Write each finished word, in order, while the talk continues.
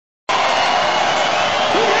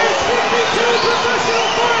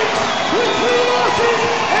with 3 losses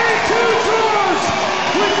and 2 draws,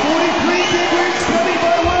 with 43 big wins coming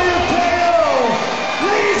by way of KO.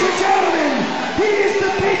 Ladies and gentlemen, he is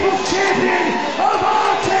the People's Champion of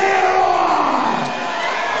Aotearoa,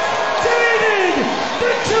 David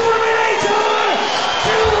the Terminator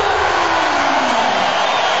Tua!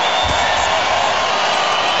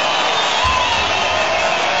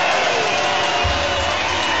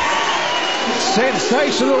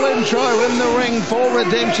 Sensational intro in the ring for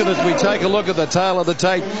redemption as we take a look at the tail of the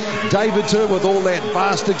tape. David Tua with all that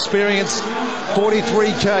vast experience,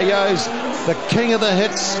 43 KOs, the king of the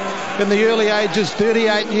hits in the early ages,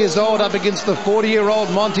 38 years old, up against the 40-year-old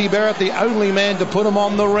Monte Barrett, the only man to put him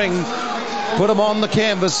on the ring, put him on the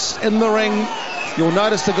canvas in the ring. You'll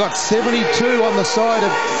notice they got 72 on the side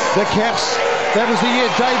of the caps. That was the year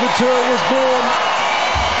David Tua was born.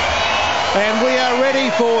 And we are ready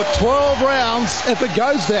for 12 rounds, if it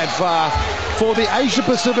goes that far, for the Asia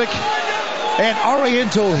Pacific and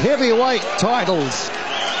Oriental heavyweight titles.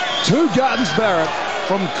 2 Guns Barrett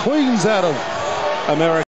from Queens out of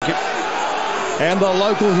America, and the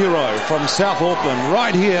local hero from South Auckland,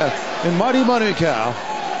 right here in mighty Manukau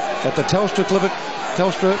at the Telstra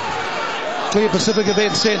Clear Pacific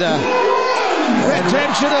Event Centre.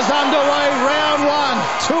 Redemption is underway, round 1,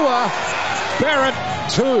 Tua, Barrett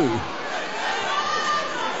 2.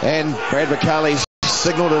 And Brad McCarley's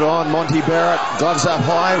signalled it on. Monte Barrett, gloves up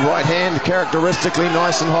high, right hand characteristically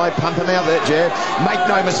nice and high, pumping out that jab. Make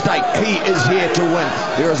no mistake, he is here to win.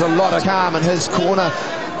 There is a lot of calm in his corner.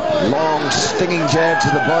 Long, stinging jab to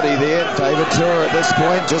the body there. David Tua at this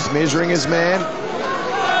point just measuring his man.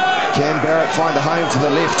 Can Barrett find a home to the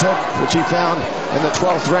left hook, which he found in the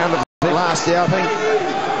 12th round of the last outing?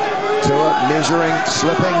 Tua measuring,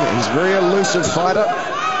 slipping. He's a very elusive fighter.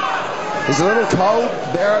 He's a little cold.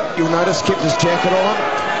 Barrett, you'll notice, kept his jacket on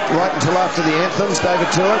right until after the anthems. David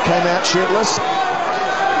Tua came out shirtless.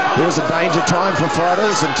 There was a danger time for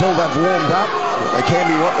fighters until they've warmed up. They can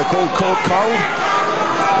be what they call caught cold.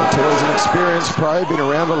 Tua's an experienced pro, been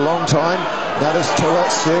around a long time. Notice Tua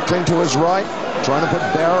circling to his right, trying to put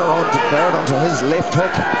Barrett onto his left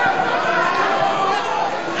hook.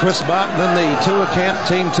 Chris Martin in the Tua camp,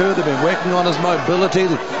 Team 2, they've been working on his mobility,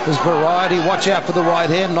 his variety. Watch out for the right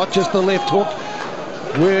hand, not just the left hook.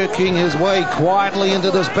 Working his way quietly into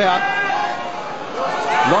this bout.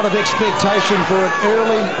 A lot of expectation for an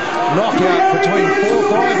early knockout between 4-5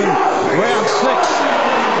 and round 6.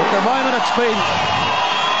 At the moment it's been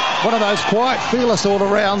one of those quiet, fearless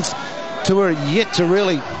all-arounds. Tua yet to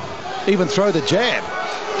really even throw the jab.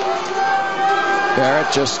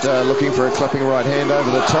 Barrett just looking for a clipping right hand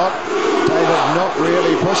over the top. David not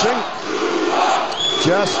really pushing.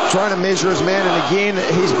 Just trying to measure his man. And again,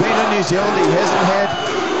 he's been in New Zealand. He hasn't had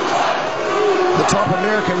the top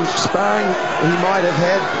American sparring he might have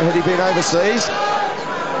had he been overseas.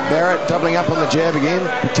 Barrett doubling up on the jab again,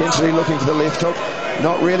 potentially looking for the left hook.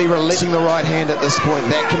 Not really releasing the right hand at this point.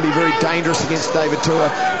 That can be very dangerous against David Tua,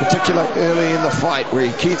 particularly early in the fight where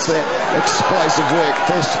he keeps that explosive work.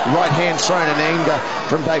 First right hand thrown in anger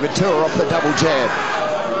from David Tua off the double jab.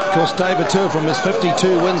 Of course, David Tua from his 52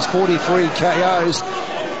 wins, 43 KOs.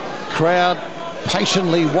 Crowd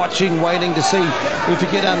patiently watching, waiting to see if he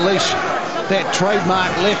can unleash that trademark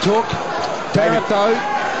left hook. Barrett, though,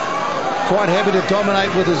 quite happy to dominate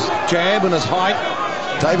with his jab and his height.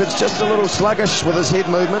 David's just a little sluggish with his head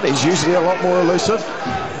movement. He's usually a lot more elusive.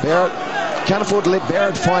 Barrett can't afford to let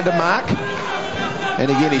Barrett find a mark.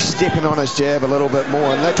 And again, he's stepping on his jab a little bit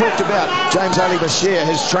more. And they talked about James Ali Bashir,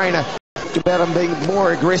 his trainer, about him being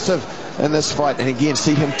more aggressive in this fight. And again,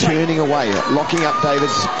 see him turning away, locking up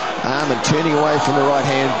David's arm and turning away from the right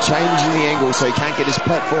hand, changing the angle so he can't get his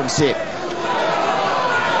platform set.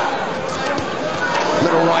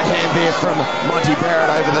 Little right hand there from Monte Barrett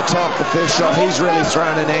over the top. The first shot he's really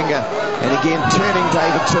thrown in anger. And again, turning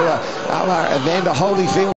David Tua a la Evander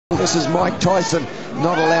Holyfield. This is Mike Tyson,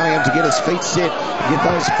 not allowing him to get his feet set, get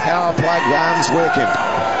those power plug arms working.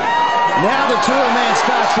 Now the Tua man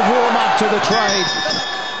starts to warm up to the trade,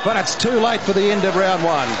 but it's too late for the end of round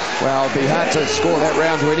 1. Well, it'd be hard to score that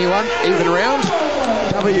round to anyone. Even round.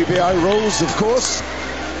 WBO rules, of course.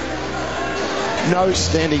 No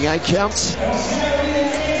standing 8 counts.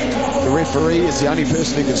 The referee is the only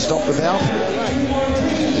person who can stop the bout.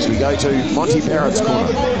 As we go to Monte Barrett's corner.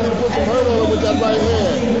 With that right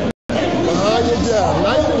hand. Behind your jab.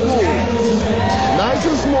 Nice and smooth. Nice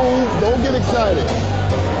and smooth. Don't get excited.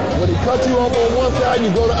 When he cuts you off on one side, you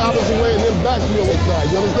go the opposite way and then back to the other side.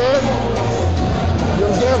 You understand? You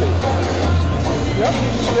understand me? Yep.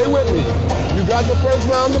 Stay with me. You got the first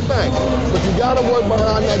round in the bank, but you got to work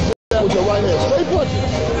behind that jab with your right hand. Stay punching.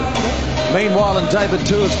 Meanwhile, in David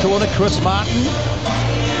Tua's corner, Chris Martin.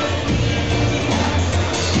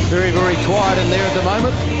 Very, very quiet in there at the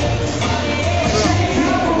moment.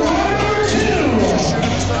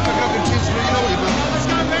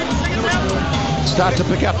 Start to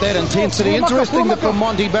pick up that intensity. Interesting that from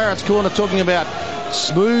Monte Barrett's corner talking about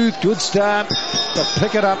smooth, good start, but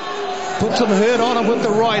pick it up, put some hurt on him with the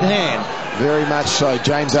right hand. Very much so.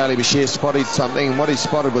 James Ali-Bashir spotted something, and what he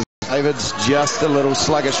spotted was David's just a little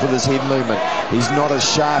sluggish with his head movement. He's not as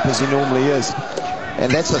sharp as he normally is.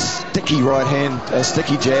 And that's a sticky right hand, a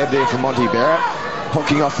sticky jab there from Monte Barrett.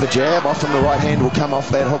 Hooking off the jab. Often the right hand will come off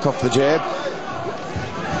that hook off the jab.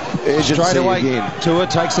 Urgency straight away again. Tua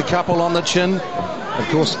takes a couple on the chin. Of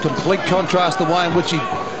course, complete contrast the way in which he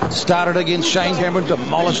started against Shane Cameron,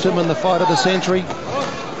 demolished him in the fight of the century.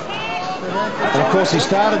 And of course, he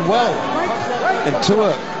started well. And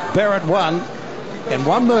Tua Barrett won and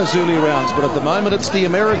won those early rounds, but at the moment it's the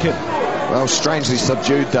American. Well, strangely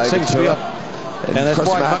subdued, David Tua. And that's Chris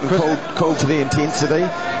Martin called for the intensity.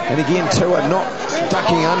 And again, Tua not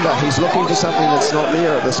ducking under. He's looking for something that's not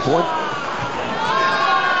there at this point.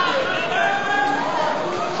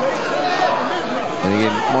 And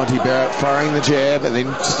again, Monte Barrett throwing the jab and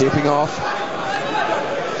then stepping off.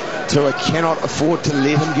 Tua cannot afford to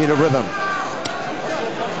let him get a rhythm.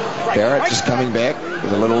 Barrett just coming back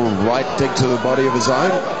with a little right dig to the body of his own.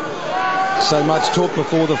 So much talk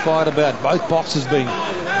before the fight about both boxers being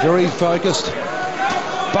very focused,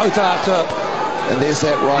 both after and there's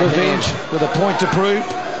that right revenge hand with a point to prove.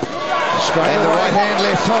 Straight and away. the right hand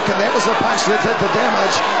left hook, and that was the punch that did the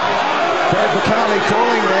damage. Brad McCarley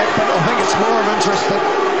calling that, but I think it's more of interest that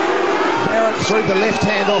Barrett threw the left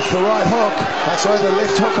hand off the right hook. Sorry, the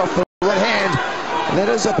left hook off the right hand, and that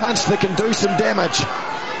is a punch that can do some damage.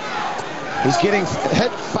 He's getting hit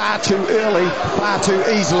far too early, far too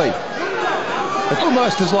easily. It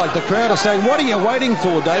almost is like the crowd are saying, what are you waiting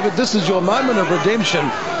for, David? This is your moment of redemption.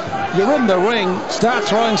 You're in the ring, start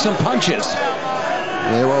throwing some punches.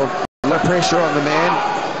 Yeah, well, no pressure on the man.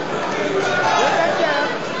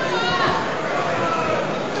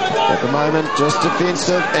 At the moment, just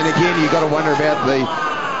defensive. And again, you've got to wonder about the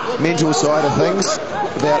mental side of things,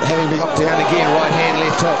 about having been knocked down again, right hand,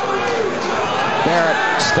 left hook. Barrett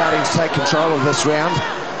starting to take control of this round.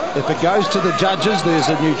 If it goes to the judges, there's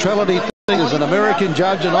a neutrality thing. There's an American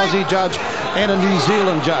judge, an Aussie judge, and a New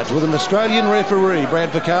Zealand judge with an Australian referee,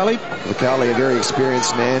 Brad McCarley. McCarley, a very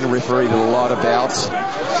experienced man, refereed a lot of bouts.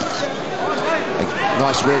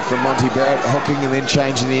 Nice work from Monte Barrett, hooking and then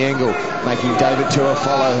changing the angle, making David Tua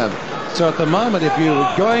follow him. So at the moment, if you were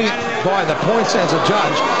going by the points as a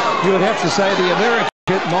judge, you would have to say the American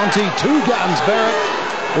Monte, 2 guns Barrett,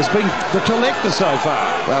 has been the collector so far.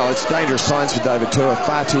 Well, it's dangerous signs for David Tua.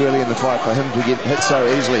 Far too early in the fight for him to get hit so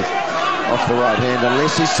easily off the right hand,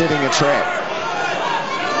 unless he's setting a trap.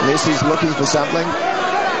 Unless he's looking for something.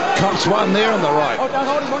 Cops one there on the right.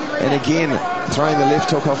 And again, throwing the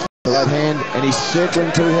left hook off the right hand, and he's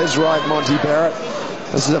circling to his right, Monte Barrett.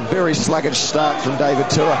 This is a very sluggish start from David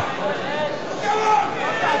Tua.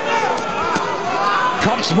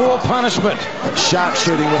 Cops more punishment. Sharp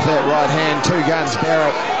shooting with that right hand. 2 guns,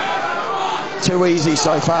 Barrett. Too easy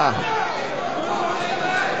so far.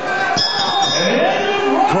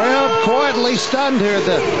 Crowd quietly stunned here at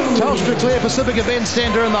the Telstra Clear Pacific Event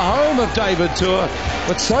Centre in the home of David Tua.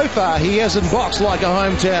 But so far, he hasn't boxed like a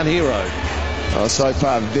hometown hero. Oh, so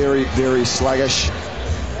far, very, very sluggish.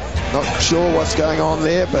 Not sure what's going on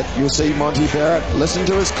there, but you'll see Monte Barrett. Listen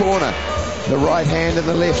to his corner. The right hand and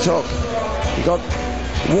the left hook. He got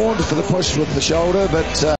warned for the push with the shoulder, but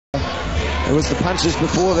it was the punches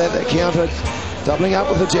before that counted. Doubling up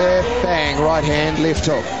with the jab, bang, right hand, left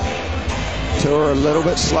hook. Tua a little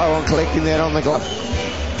bit slow on collecting that on the glove.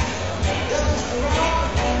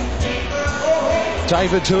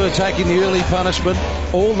 David Tua taking the early punishment.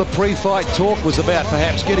 All the pre-fight talk was about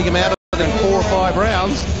perhaps getting him out of it in 4 or 5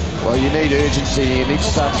 rounds. Well, you need urgency. You need to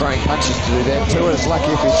start throwing punches to do that. Tua is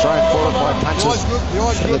lucky if he's thrown 4 or 5 punches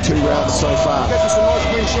in the 2 rounds so far. Beat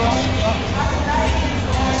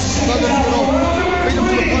him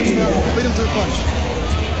to the punch now. Beat him to the punch.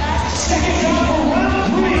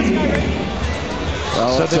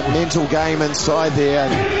 Well, so it's a mental game inside there.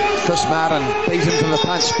 Chris Martin beat him to the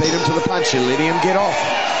punch, beat him to the punch. You're letting him get off.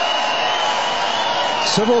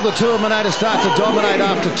 Civil, the Tuaminators start to dominate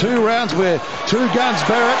after 2 rounds where 2 guns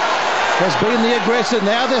Barrett has been the aggressor.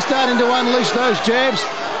 Now they're starting to unleash those jabs.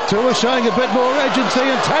 Tua showing a bit more urgency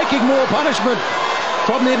and taking more punishment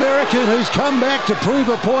from the American, who's come back to prove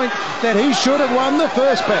a point that he should have won the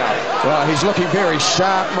first bout. Well, he's looking very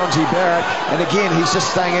sharp, Monte Barrett, and again, he's just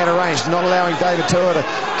staying out of range, not allowing David Tua to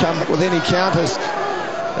come with any counters.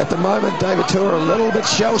 At the moment, David Tua a little bit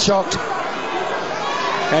shell-shocked.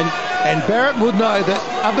 And Barrett would know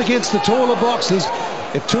that up against the taller boxers,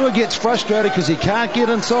 if Tua gets frustrated because he can't get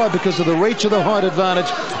inside because of the reach of the height advantage,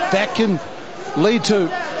 that can lead to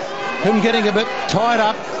him getting a bit tied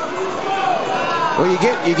up. Well, you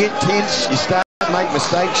get tense, you start to make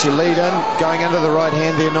mistakes, you lead in, going under the right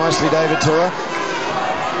hand there nicely, David Tua.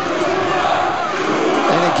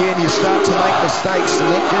 And again, you start to make mistakes, and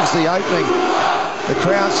that gives the opening. The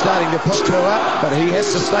crowd's starting to push Tua, but he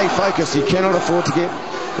has to stay focused. He cannot afford to get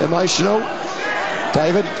emotional.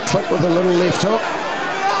 David clipped with a little left hook,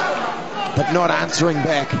 but not answering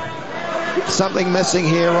back. Something missing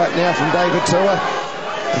here right now from David Tua.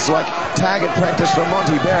 It's like target practice from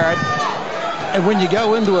Monte Barrett. And when you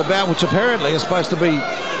go into a bout, which apparently is supposed to be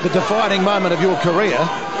the defining moment of your career,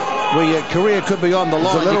 where your career could be on the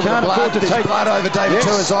line, you can't afford to take blood over David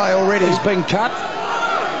Tua's eye already. He's been cut.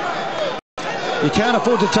 You can't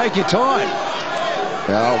afford to take your time.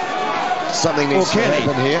 Well, something needs to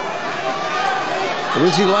happen here. Or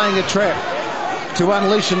is he laying a trap to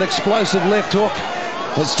unleash an explosive left hook?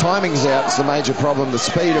 His timing's out. It's the major problem. The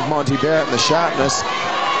speed of Monte Barrett and the sharpness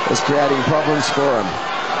is creating problems for him.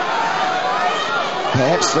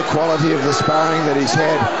 Perhaps the quality of the sparring that he's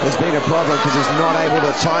had has been a problem because he's not able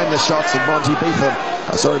to time the shots of Monte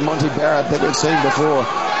Barrett that we've seen before,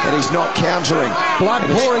 and he's not countering. Blood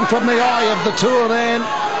pouring from the eye of the Tua man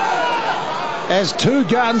as Two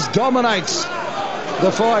Guns dominates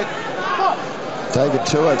the fight. David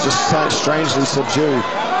Tua just so strangely subdued.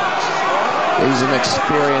 He's an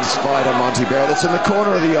experienced fighter, Monte Barrett. It's in the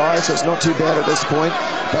corner of the eye, so it's not too bad at this point.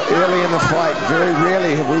 But early in the fight, very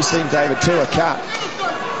rarely have we seen David Tua cut.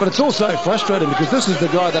 But it's also frustrating because this is the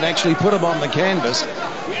guy that actually put him on the canvas.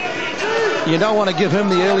 You don't want to give him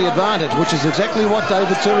the early advantage, which is exactly what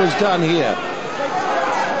David Tua has done here.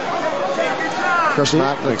 Chris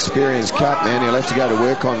Martin, an experienced cut, man. He'll have to go to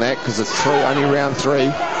work on that because it's only round 3.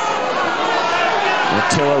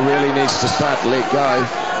 And Tua really needs to start to let go.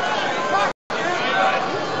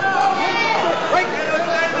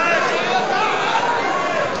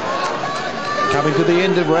 Coming to the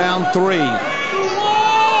end of round 3.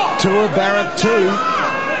 Tua Barrett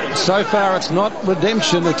 2. So far it's not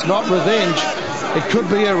redemption, it's not revenge. It could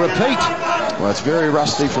be a repeat. Well, it's very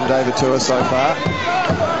rusty from David Tua so far.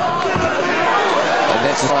 And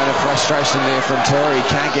that's a sign of frustration there from Tua. He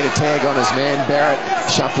can't get a tag on his man. Barrett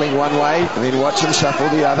shuffling one way, and then watch him shuffle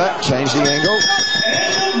the other. Change the angle.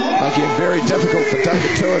 Making it very difficult for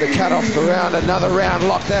David Tua to cut off the round. Another round,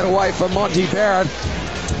 lock that away for Monte Barrett.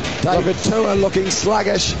 David Tua looking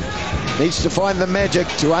sluggish. Needs to find the magic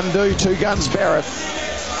to undo Two Guns Barrett.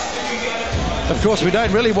 Of course, we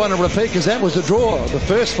don't really want to repeat because that was a draw. The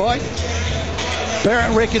first fight,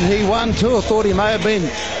 Barrett reckoned he won. Tua thought he may have been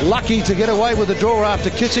lucky to get away with the draw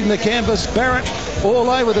after kissing the canvas. Barrett all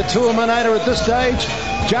over the Tua-minator at this stage.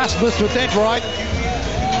 Just missed with that right.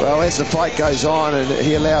 Well, as the fight goes on and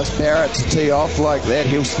he allows Barrett to tee off like that,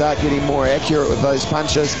 he'll start getting more accurate with those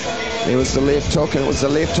punches. There was the left hook, and it was the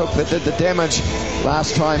left hook that did the damage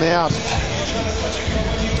last time out.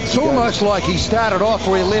 It's almost like he started off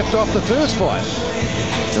where he left off the first fight.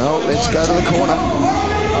 No, let's go to the corner.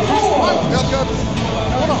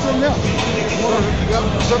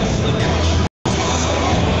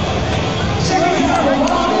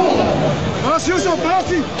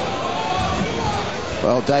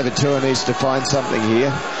 Well, David Tua needs to find something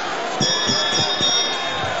here.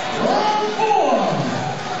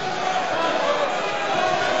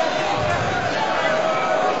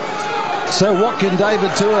 So what can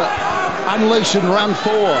David Tua unleash in round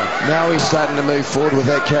 4? Now he's starting to move forward with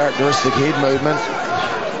that characteristic head movement.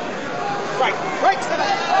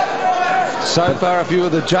 So far, a few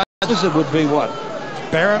of the judges, it would be what?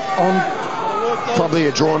 Barrett on? Probably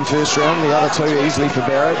a drawn first round. The other two easily for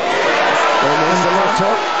Barrett. And there's the left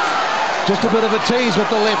hook. Just a bit of a tease with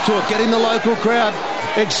the left hook, getting the local crowd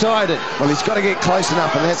excited. Well, he's got to get close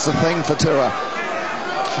enough, and that's the thing for Tua.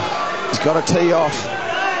 He's got to tee off.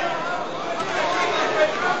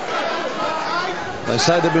 They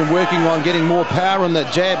say they've been working on getting more power in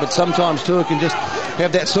that jab, but sometimes Tua can just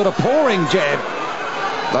have that sort of pouring jab.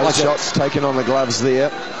 Those like shots taken on the gloves there.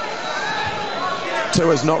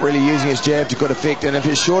 Tua's not really using his jab to good effect, and if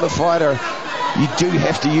you're a shorter fighter, you do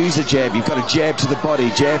have to use a jab. You've got to jab to the body,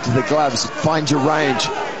 jab to the gloves, find your range.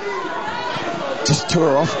 Just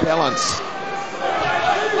Tua off balance.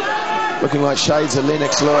 Looking like shades of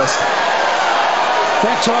Lennox Lewis.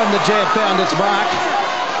 That time the jab found its mark,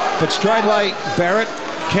 but straight away Barrett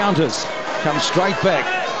counters, comes straight back.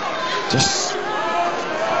 Just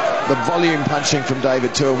the volume punching from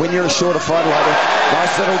David Tua. When you're a shorter fighter like that,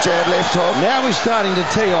 nice little jab left hook. Now he's starting to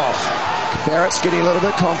tee off. Barrett's getting a little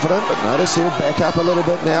bit confident, but notice he'll back up a little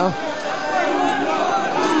bit now.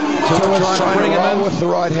 Tua's trying to roll with the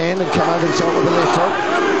right hand and come over the top with the left hook.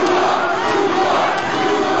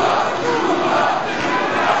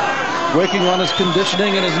 Working on his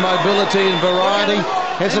conditioning and his mobility and variety.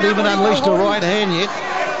 Hasn't even unleashed a right hand yet.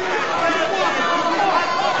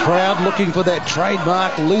 Crowd looking for that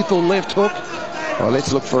trademark lethal left hook. Well,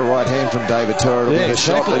 let's look for a right hand from David Tua. It'll be the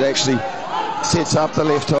shot that actually sets up the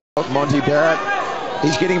left hook. Monte Barrett,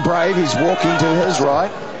 he's getting brave. He's walking to his right.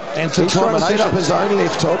 And he's trying to set up his own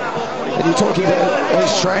left hook. And you're talking to his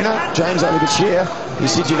trainer, James Bashir. He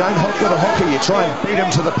said, you don't hook with a hooker, you try and beat him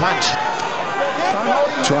to the punch.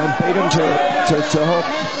 Try and beat him to hook.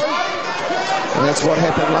 And that's what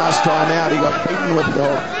happened last time out. He got beaten with the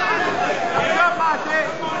hook.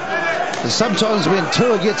 And sometimes when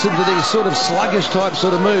Tua gets into these sort of sluggish type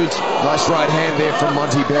sort of moods. Nice right hand there from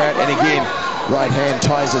Monte Barrett. And again, right hand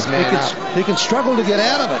ties his man up. He can struggle to get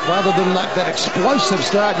out of it rather than like that explosive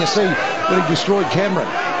start you see when he destroyed Cameron.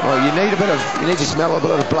 Well, you need to smell a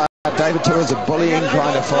bit of blood. David Tua is a bullying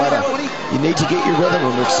kind of fighter. You need to get your rhythm,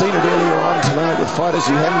 and we've seen it earlier on tonight with fighters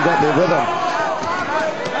who haven't got their rhythm.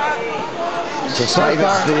 So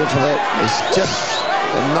David's there for that. It's just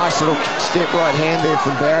a nice little step right hand there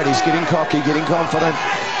from Barrett. He's getting cocky, getting confident.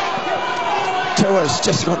 Tua's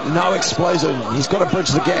just got no explosion. He's got to bridge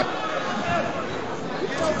the gap.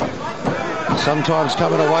 Sometimes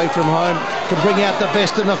coming away from home can bring out the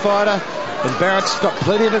best in a fighter. And Barrett's got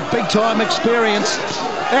plenty of big-time experience.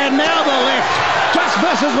 And now the left just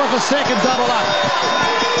misses with a second double up.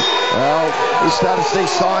 Well, we start to see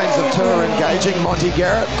signs of Tua engaging. Monte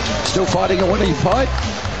Barrett still fighting a winning fight.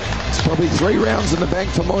 It's probably 3 rounds in the bank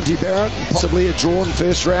for Monte Barrett, possibly a drawn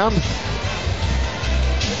first round.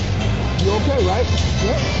 You okay, right?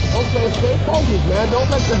 Yeah. Okay, stay focused, man. Don't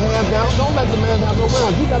let the hand down. Don't let the man have no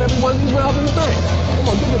rounds. You got every one of these rounds in the bank. Come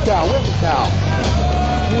on, get the towel. Where's the towel?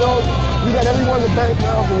 You know, you got everyone in the bank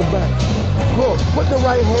rounds in the bank. Look, put the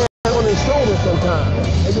right hand on his shoulder sometimes,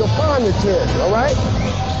 and you'll find the chin, all right?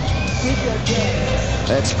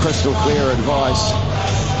 That's crystal clear advice.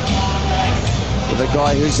 With a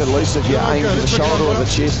guy who's elusive, you aim for the shoulder or the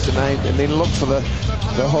chest and then look for the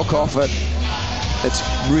hook off it. It's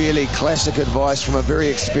really classic advice from a very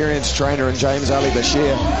experienced trainer in James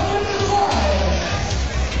Bashir.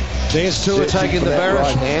 There's Tua taking the Barrett.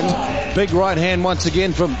 Right hand. Big right hand once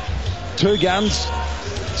again from 2 guns.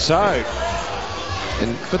 So,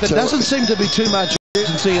 but there doesn't seem to be too much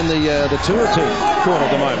urgency in the Tua team corner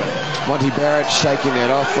at the moment. Monte Barrett shaking that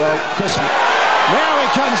off. Well, now he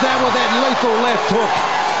comes down with that lethal left hook.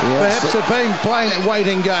 Yes. Perhaps they've been playing a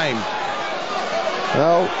waiting game.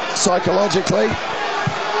 Well, psychologically,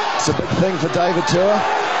 it's a big thing for David Tua.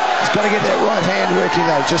 He's got to get that right hand working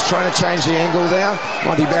though, just trying to change the angle now.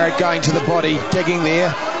 Monte Barrett going to the body, digging there,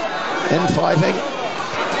 infighting.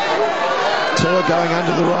 Tua going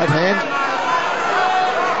under the right hand.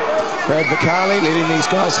 Brad Vicali letting these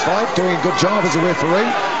guys fight, doing a good job as a referee.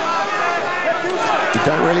 You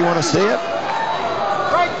don't really want to see it.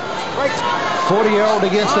 40-year-old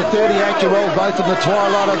against a 38-year-old, both in the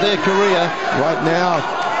twilight of their career. Right now,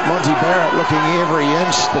 Monte Barrett looking every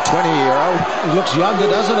inch, the 20-year-old. He looks younger,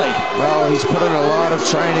 doesn't he? Well, he's put in a lot of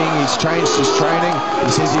training. He's changed his training.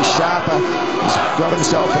 He says he's sharper. He's got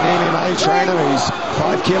himself an MMA trainer. He's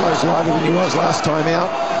 5 kilos lighter than he was last time out.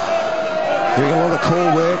 Doing a lot of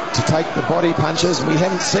core work to take the body punches. We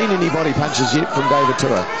haven't seen any body punches yet from David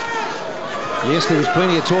Tua. Yes, there was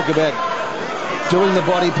plenty of talk about doing the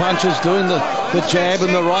body punches, doing the jab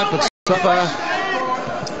and the right, but so far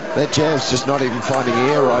that jab's just not even finding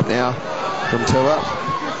air right now from Tua.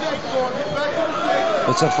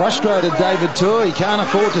 It's a frustrated David Tua. He can't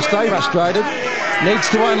afford to stay frustrated. Needs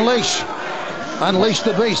to unleash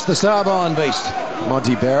the beast, the Sarbine beast.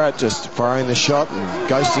 Monte Barrett just firing the shot and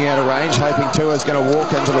ghosting out of range, hoping Tua's going to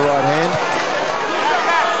walk into the right hand.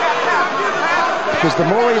 Because the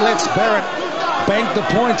more he lets Barrett bank the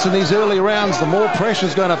points in these early rounds, the more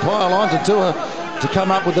pressure's going to pile on to Tua to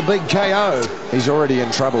come up with the big KO. He's already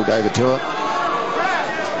in trouble, David Tua.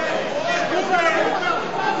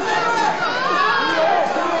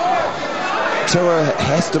 Tua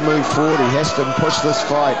has to move forward. He has to push this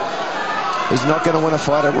fight. He's not going to win a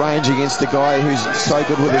fight at range against a guy who's so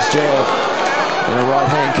good with his jab. And a right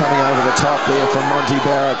hand coming over the top there from Monte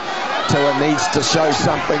Barrett. Tua needs to show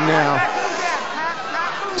something now.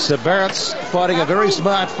 So Barrett's fighting a very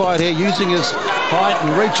smart fight here, using his height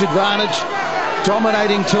and reach advantage,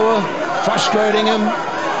 dominating Tua, frustrating him,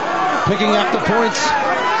 picking up the points.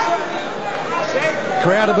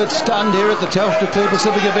 Crowd a bit stunned here at the Telstra Clear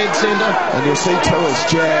Pacific Event Centre. And you'll see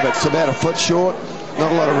Tua's jab, it's about a foot short,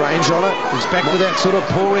 not a lot of range on it. He's back to that sort of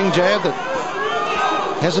pouring jab that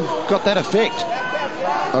hasn't got that effect.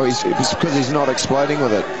 Oh, it's because he's not exploding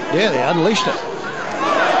with it. Yeah, they unleashed it.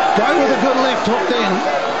 Go with a good left hook then.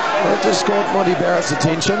 That just caught Monte Barrett's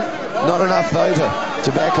attention. Not enough, though,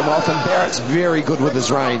 to back him off, and Barrett's very good with his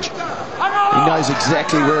range. He knows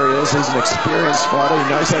exactly where he is. He's an experienced fighter. He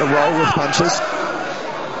knows how to roll with punches.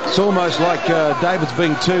 It's almost like David's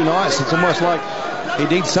being too nice. It's almost like he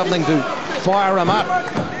needs something to fire him up,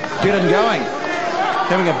 get him going.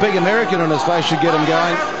 Having a big American on his face should get him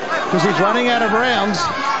going, because he's running out of rounds.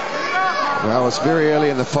 Well, it's very early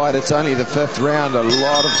in the fight. It's only the 5th round. A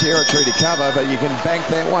lot of territory to cover, but you can bank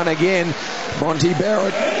that one again. Monte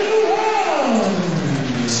Barrett.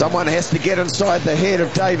 Someone has to get inside the head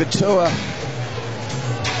of David Tua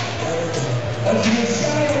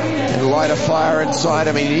and light a fire inside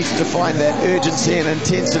him. He needs to find that urgency and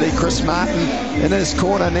intensity. Chris Martin in his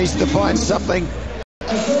corner needs to find something.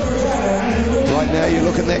 Right now you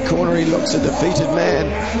look in that corner, he looks a defeated man.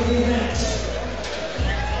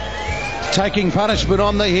 Taking punishment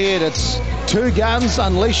on the head. It's two guns,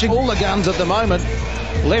 unleashing all the guns at the moment.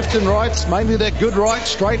 Left and rights, mainly that good right,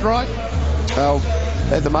 straight right. Well,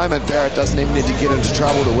 at the moment, Barrett doesn't even need to get into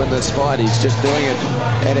trouble to win this fight. He's just doing it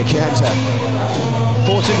at a counter.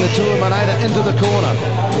 Forcing the Tuamanator into the corner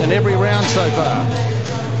in every round so far.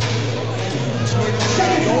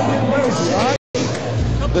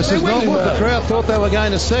 This is not what the crowd thought they were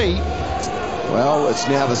going to see. Well, it's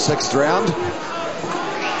now the 6th round.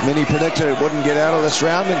 Many predicted it wouldn't get out of this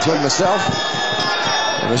round, including myself.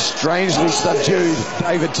 And a strangely subdued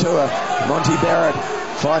David Tua, Monte Barrett,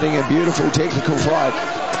 fighting a beautiful technical fight.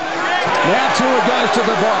 Now Tua goes to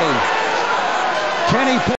the body. Can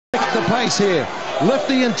he pick the pace here? Lift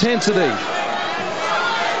the intensity.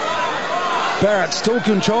 Barrett still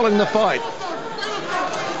controlling the fight.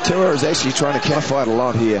 Tua is actually trying to counter-fight a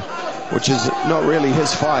lot here, which is not really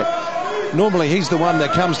his fight. Normally he's the one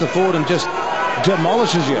that comes to forward and just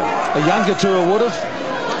demolishes you. A younger Tua would have.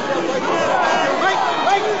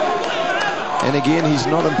 And again, he's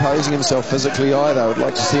not imposing himself physically either. I would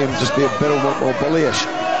like to see him just be a bit more bullyish.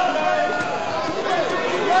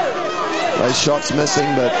 Those shots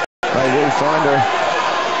missing, but they will find her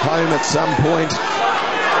home at some point.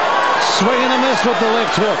 Swing and a miss with the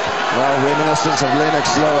left hook. Well, reminiscence of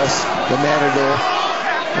Lennox Lewis, the Matador.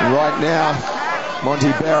 And right now,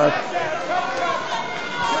 Monte Barrett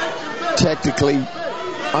tactically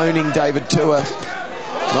owning David Tua.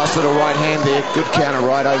 Nice little right hand there. Good counter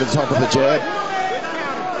right over the top of the jab.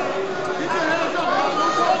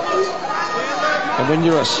 And when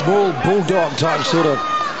you're a small bulldog type sort of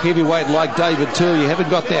heavyweight like David Tua, you haven't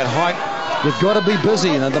got that height. You've got to be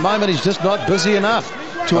busy. And at the moment, he's just not busy enough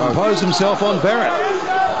to impose himself on Barrett.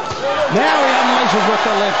 Now he unleashes with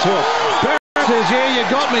the left hook. Barrett says, yeah, you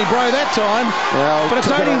got me, bro, that time. Well, but it's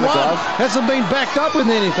only one. Hasn't been backed up with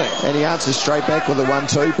anything. And he answers straight back with a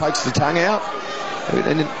 1-2, pokes the tongue out.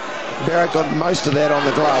 And Barrett got most of that on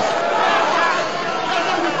the glove.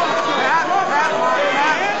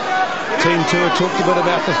 Team Tua talked a bit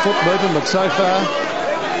about the foot movement, but so far...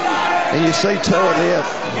 And you see Tua there,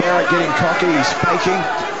 Barrett getting cocky, he's faking.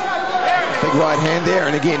 Big right hand there,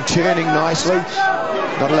 and again turning nicely.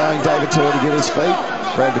 Not allowing David Tua to get his feet.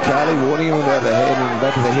 Brad Bacali warning him about the head and the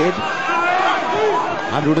back of the head.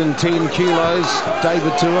 110 kilos,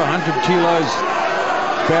 David Tua, 100 kilos,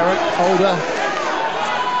 Barrett, older.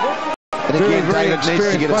 And again, David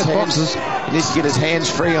needs to get his hands, he needs to get his hands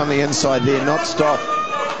free on the inside there, not stop.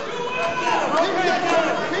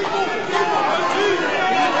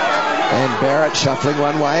 And Barrett shuffling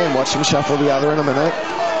one way, and watch him shuffle the other in a minute.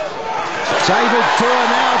 David Tua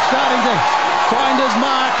now starting to find his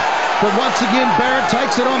mark, but once again Barrett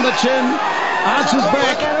takes it on the chin, arches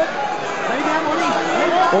back,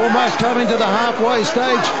 almost coming to the halfway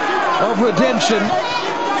stage of redemption.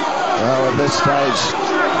 Well, at this stage,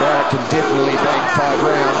 Barrett can definitely bank 5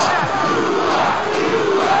 rounds.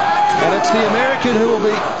 And it's the American who will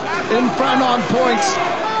be in front on points,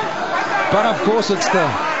 but of course it's the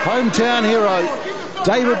hometown hero,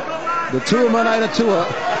 David, the Tuamanator Tua,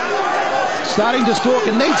 starting to stalk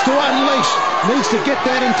and needs to unleash, needs to get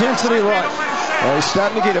that intensity right. Well, he's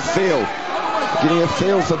starting to get a feel. Getting a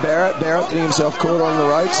feel for Barrett. Barrett getting himself caught on the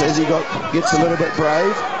ropes as he gets a little bit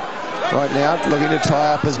brave. Right now, looking to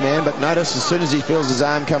tie up his man, but notice as soon as he feels his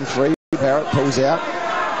arm come free, Barrett pulls out,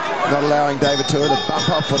 not allowing David Tua to bump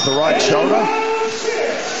up with the right shoulder.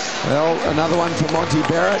 Well, another one for Monte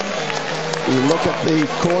Barrett. You look at the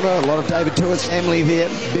corner, a lot of David Tua's family there,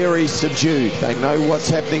 very subdued. They know what's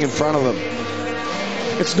happening in front of them.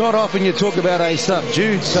 It's not often you talk about a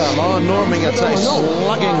subdued Samoan. Normally it's a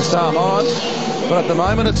slugging Samoan. But at the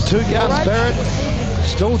moment it's two guns. Barrett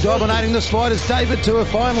still dominating this fight as David Tua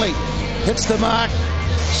finally hits the mark,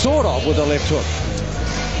 sort of, with a left hook.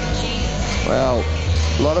 Well,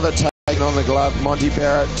 a lot of it taken on the glove. Monte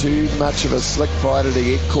Barrett, too much of a slick fighter to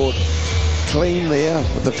get caught clean there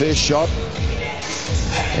with the first shot.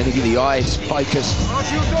 And again, the eyes focused,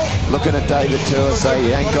 looking at David Tua, say,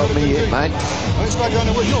 you ain't got me yet, mate. Once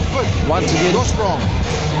again, You're strong.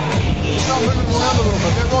 Start moving around a little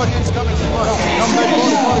bit. That right hand's coming too much. Come back,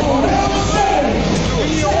 body.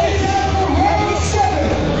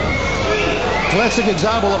 classic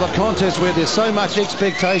example of a contest where there's so much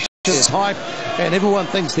expectation, there's hype, and everyone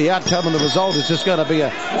thinks the outcome and the result is just going to be a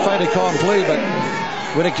fait accompli. But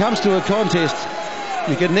when it comes to a contest,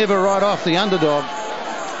 you can never write off the underdog.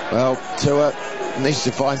 Well, Tua needs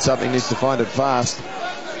to find something, needs to find it fast.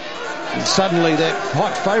 And suddenly that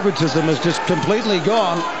hot favoritism is just completely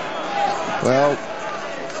gone. Well,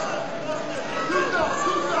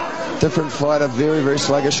 different fighter, very, very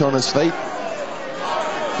sluggish on his feet.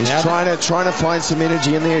 He's trying to find some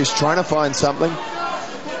energy in there. He's trying to find something.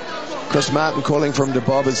 Chris Martin calling for him to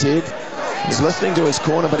bob his head. He's listening to his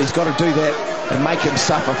corner, but he's got to do that and make him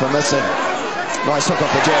suffer for missing. Nice hook off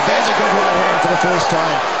the jab. There's a good right hand for the first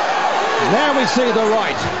time. Now we see the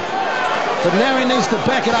right. But now he needs to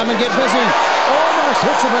back it up and get busy. Almost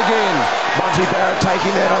hits him again. Monte Barrett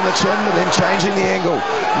taking that on the chin and then changing the angle.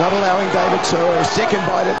 Not allowing David Tua a second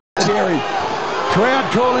bite at Terry. Crowd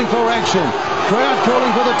calling for action. Crowd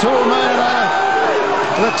calling for the Tua man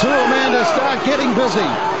to start getting busy.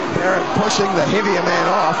 Barrett pushing the heavier man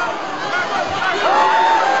off.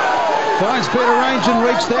 Finds better range and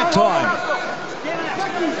reach that time.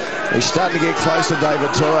 He's starting to get close to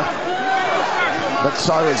David Tua, but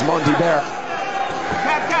so is Monte Barrett.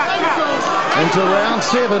 Into round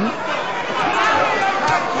 7.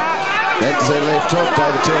 That's the left hook.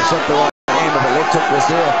 David Tua slipped the right hand, but the left hook was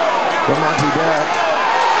there for Monte Barrett.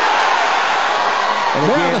 And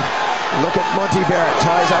again, look at Monte Barrett.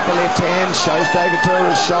 Ties up the left hand, shows David Tua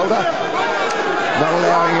his shoulder, not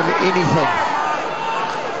allowing him anything.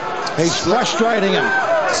 He's frustrating him.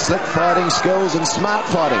 Slick fighting skills and smart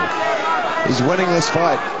fighting. He's winning this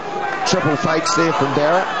fight. Triple fakes there from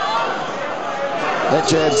Barrett. That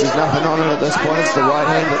jabs, there's nothing on it at this point. It's the right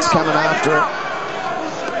hand that's coming after it.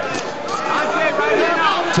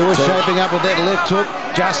 Tua shaping up with that left hook,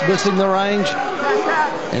 just missing the range.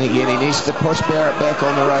 And again, he needs to push Barrett back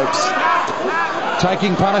on the ropes.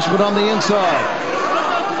 Taking punishment on the inside.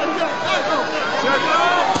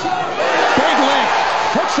 Big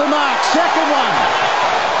left. Hits the mark. Second one.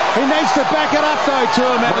 He needs to back it up though,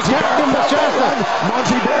 Tua man.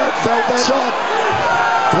 Monte Barrett felt that shot.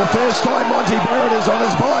 For the first time, Monte Barrett is on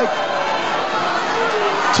his bike.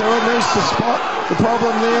 Tua needs to spot the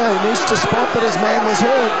problem there. He needs to spot that his man was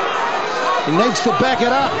hurt. He needs to back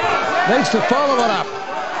it up. Needs to follow it up.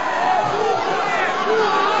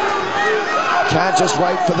 Can't just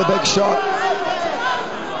wait for the big shot.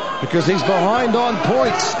 Because he's behind on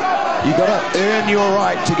points. You've got to earn your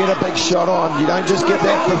right to get a big shot on. You don't just get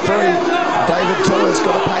that for free. David Tua's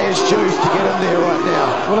got to pay his dues to get in there right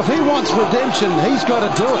now. Well, if he wants redemption, he's got to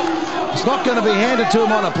do it. It's not going to be handed to him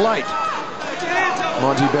on a plate.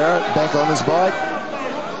 Monte Barrett back on his bike.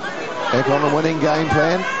 Back on a winning game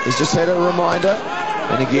plan. He's just had a reminder.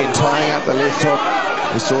 And again, tying up the left hook.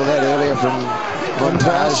 We saw that earlier from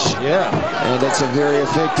Montage. Yeah. And it's a very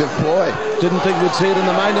effective ploy. Didn't think we'd see it in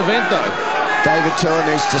the main event, though. David Tua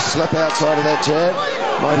needs to slip outside of that jab.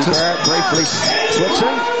 Monte Barrett briefly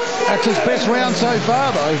switching. That's his best round so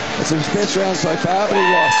far, though. It's his best round so far, but he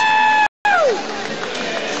lost.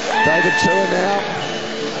 David Tua now,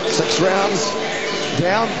 6 rounds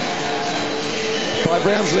down. 5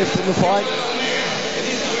 rounds left in the fight.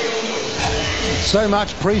 So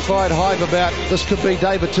much pre-fight hype about this could be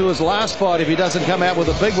David Tua's last fight if he doesn't come out with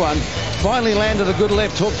a big one. Finally landed a good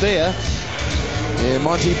left hook there. Yeah,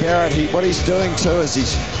 Monte Barrett, what he's doing too is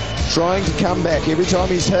he's trying to come back. Every time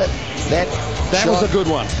he's hit, that was a good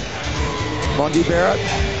one. Monte Barrett,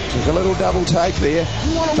 there's a little double take there.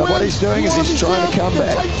 But what he's doing is he's trying to come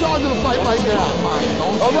back. Take charge of the fight right now.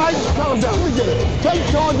 All right, calm down. Let me get it. Take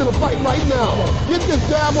charge of the fight right now. Get this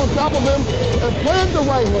jab on top of him and plant the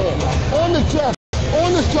right hand on the chest,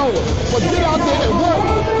 on the shoulder. But get out there and work.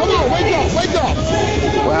 Come on, wake up, wake up.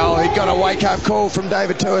 Well, he got a wake-up call from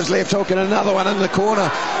David Tua's left hook and another one in the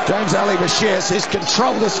corner. James Ali Bashir says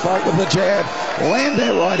control this fight with the jab. Land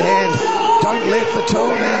that right hand. Don't let the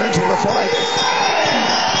Tua man into the fight.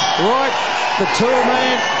 Right, the Tua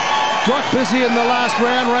man got busy in the last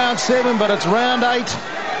round, round 7, but it's round 8.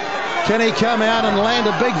 Can he come out and land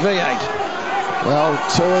a big V8? Well,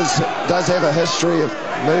 Tours does have a history of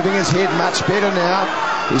moving his head much better now.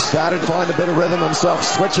 He started to find a bit of rhythm himself,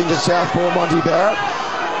 switching to southpaw Monte Barrett.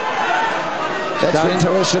 That's when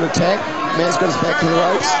Tours should attack. Man's got his back to the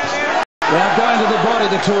ropes. Now going to the body,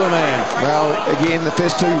 the Tour man. Well, again, the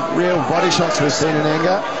first two real body shots we've seen in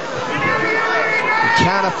anger. You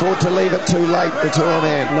can't afford to leave it too late, the Tour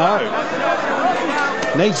man. No.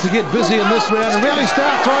 Needs to get busy in this round and really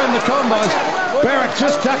start throwing the combos. Barrett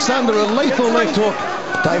just ducks under a lethal left hook.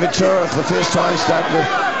 David Tour, for the first time, starting to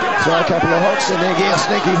throw a couple of hooks, and then again, a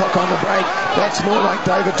sneaky hook on the break. That's more like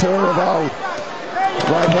David Tour of old.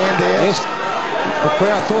 Right hand there. Yes. The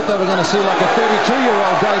crowd thought they were going to see like a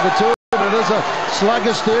 32-year-old David Tour, but it is a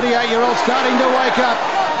sluggish 38-year-old starting to wake up.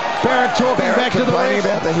 Barrett talking back to the complaining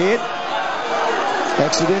ref. about the head.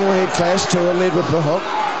 Accidental head clash. Tour led with the hook.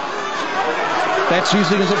 That's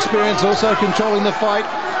using his experience, also controlling the fight.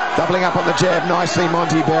 Doubling up on the jab nicely,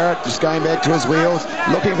 Monte Barrett, just going back to his wheels,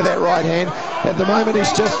 looking for that right hand. At the moment,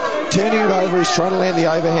 he's just turning it over. He's trying to land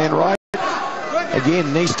the overhand right.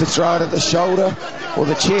 Again, needs to throw it at the shoulder or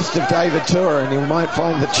the chest of David Tour, and he might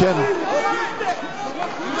find the chin.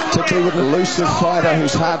 Particularly with an elusive fighter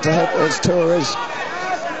who's hard to hit as Tour is.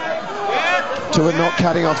 Tour not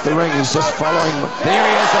cutting off the ring, he's just following. There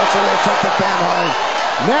he is, that's a left hook that found home.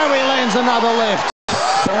 Now he lands another left.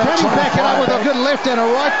 Can he back it up with a good left and a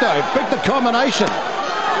right, though? Pick the combination.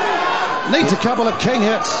 Needs a couple of king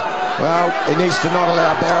hits. Well, he needs to not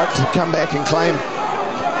allow Barrett to come back and claim.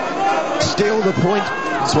 Steal the point,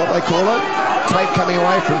 that's what they call it. Tape coming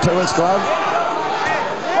away from Tour's glove.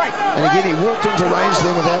 And again, he walked into range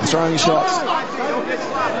then without throwing shots.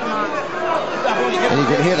 And you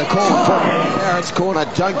can hear the call from Barrett's corner.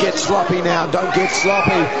 Don't get sloppy now, don't get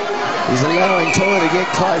sloppy. He's allowing Tour to get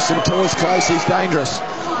close, and Tour's close, he's dangerous.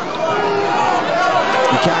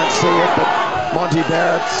 You can't see it, but Monte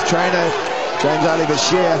Barrett's trainer, James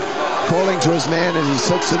AllTheBest, calling to his man as he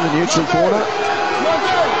sits in the neutral corner.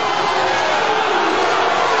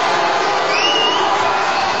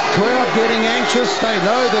 Crowd getting anxious. They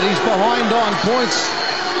know that he's behind on points.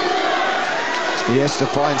 He has to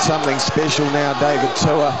find something special now, David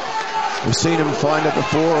Tour. We've seen him find it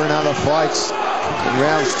before in other fights. In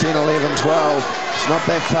rounds 10, 11, 12. It's not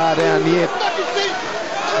that far down yet.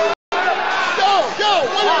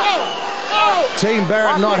 Team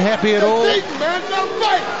Barrett not happy at all.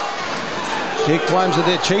 He claims that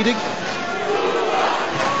they're cheating.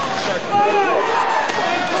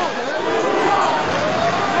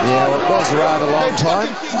 Yeah, well, it was a rather long time.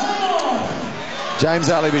 James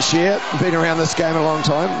AllTheBest, been around this game a long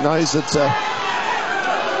time, knows that.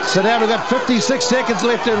 So now we've got 56 seconds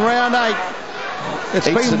left in round 8. It's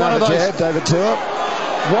been one of those. Jab, David Tour.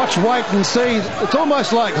 Watch, wait and see. It's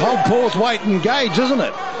almost like hold, pause, wait, engage, isn't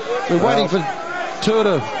it? We're waiting for Tour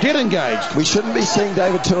to get engaged. We shouldn't be seeing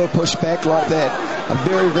David Tour push back like that. A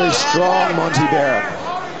very, very strong Monte Barrett.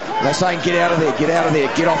 They're saying get out of there,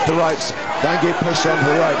 get off the ropes. Don't get pushed onto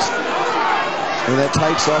the ropes. And that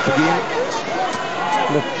takes off again.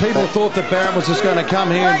 The people thought that Barrett was just going to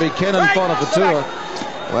come here and be cannon fodder for Tour.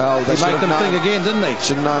 Well, they should make them think again, didn't they?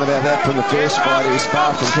 Should have known about that from the first fight. He was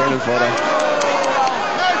far from cannon fodder.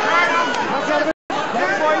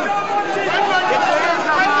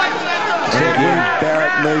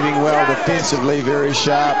 Barrett moving well defensively, very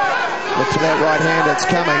sharp. Look for that right hand that's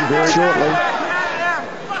coming very shortly.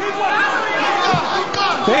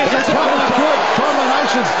 There's a couple of good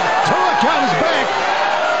combinations. Tour comes back.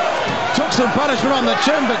 Took some punishment on the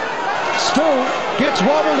chin, but still gets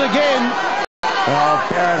wobbled again. Oh,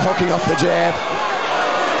 Barrett hooking off the jab.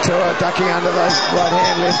 Tour ducking under the right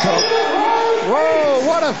hand, left hook. Whoa,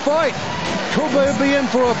 what a fight. Could be in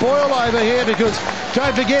for a boil over here because,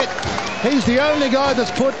 don't forget, he's the only guy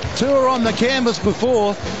that's put Tour on the canvas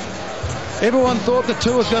before. Everyone thought that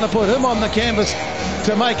Tour was going to put him on the canvas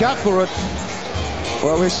to make up for it.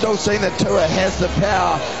 Well, we've still seen that Tour has the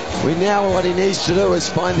power. We now, what he needs to do is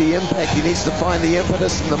find the impact. He needs to find the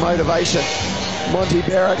impetus and the motivation. Monte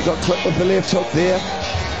Barrett got clipped with the left hook there.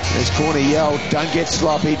 His corner yelled, don't get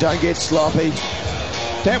sloppy, don't get sloppy.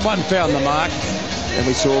 That one found the mark. And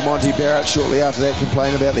we saw Monte Barrett shortly after that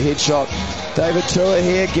complain about the headshot. David Tour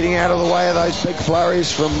here getting out of the way of those big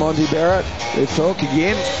flurries from Monte Barrett. Left hook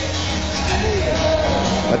again.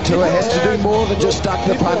 But Tour has to do more than just duck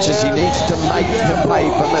the punches. He needs to make him pay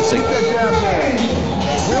for missing.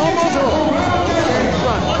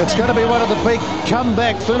 It's going to be one of the big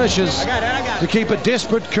comeback finishes to keep a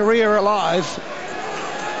desperate career alive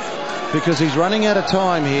because he's running out of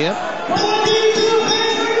time here.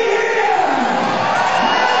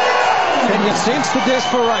 Can you sense the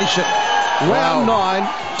desperation? Round 9.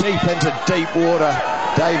 Deep into deep water,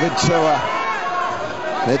 David Tua.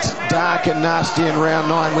 It's dark and nasty in round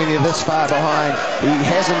 9 when you're this far behind. He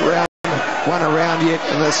hasn't won a round yet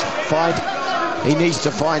in this fight. He needs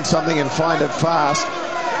to find something and find it fast.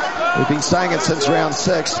 We've been saying it since round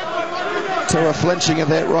 6. Tua flinching at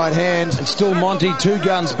that right hand. And still Monte Two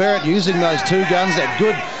Guns Barrett using those two guns, that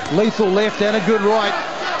good lethal left and a good right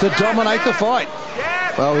to dominate the fight.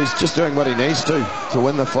 Well, he's just doing what he needs to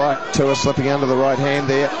win the fight. Tua slipping under the right hand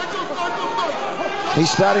there. He's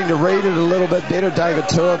starting to read it a little bit better, David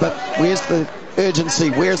Tua, but where's the urgency?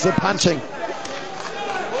 Where's the punching?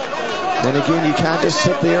 Then again, you can't just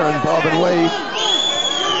sit there and bob and weave.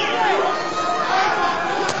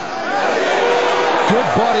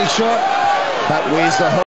 Good body shot. But where's the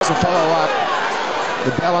hook to follow up?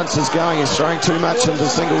 The balance is going. He's throwing too much into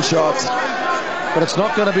single shots. But it's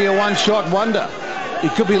not going to be a one-shot wonder. He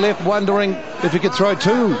could be left wondering if he could throw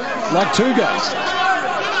two, like two guns.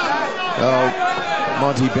 Oh,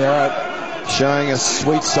 Monte Barrett showing us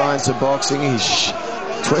sweet science of boxing. He's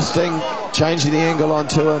twisting, changing the angle on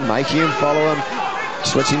Tua, making him follow him,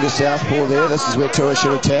 switching to southpaw there. This is where Tua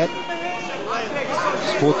should attack.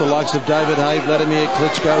 Fought the likes of David Hay, Vladimir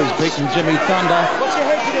Klitschko. He's beaten Jimmy Thunder,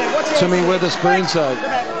 Timmy Witherspoon. So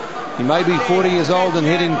he may be 40 years old and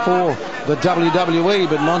heading for the WWE,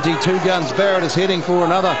 but Monte Two Guns Barrett is heading for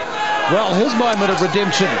another, well, his moment of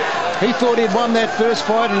redemption. He thought he'd won that first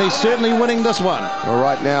fight, and he's certainly winning this one. Well,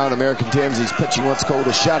 right now in American terms, he's pitching what's called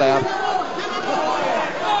a shutout.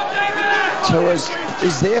 Tua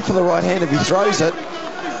is there for the right hand if he throws it.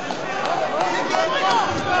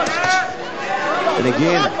 And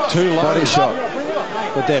again, too low body shot.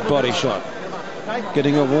 With that body shot.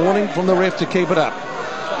 Getting a warning from the ref to keep it up.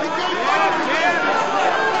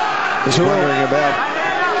 Just wondering about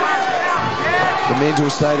the mental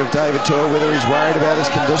state of David Tua, whether he's worried about his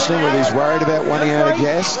conditioning, whether he's worried about running out of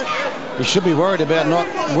gas. He should be worried about not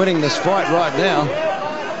winning this fight right now.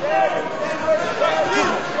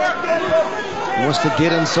 He wants to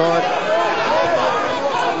get inside.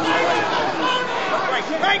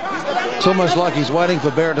 It's almost like he's waiting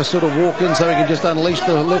for Barrett to sort of walk in so he can just unleash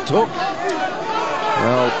the left hook.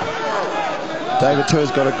 Well, David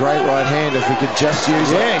Tua's got a great right hand if he could just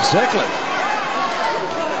use it. Yeah, exactly.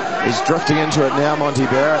 He's drifting into it now, Monte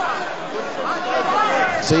Barrett.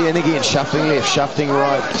 See, and again, shifting left, shifting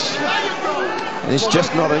right. And it's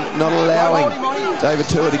just not allowing David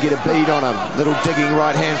Tua to get a bead on him. Little digging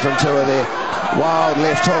right hand from Tua there. Wild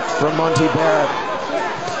left hook from Monte Barrett.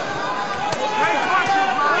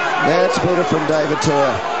 That's better from David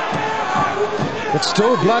Tua. But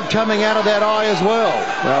still blood coming out of that eye as well.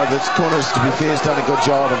 Well, this corner's, to be fair, has done a good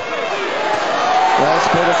job. That's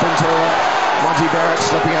better from Tua. Monte Barrett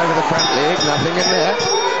slipping over the front leg. Nothing in that.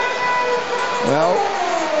 Well,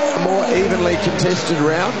 a more evenly contested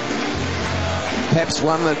round. Perhaps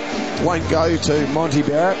one that won't go to Monte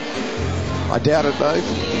Barrett. I doubt it, though.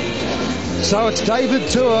 So it's David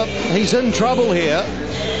Tua. He's in trouble here.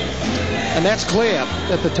 And that's clear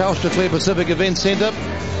at the Telstra Clear Pacific Event Centre.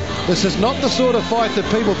 This is not the sort of fight that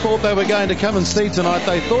people thought they were going to come and see tonight.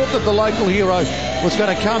 They thought that the local hero was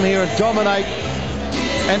going to come here and dominate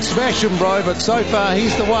and smash him, bro. But so far,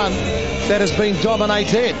 he's the one that has been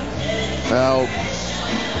dominated. Well,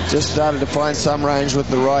 just started to find some range with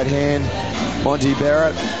the right hand. Monte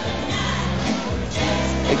Barrett,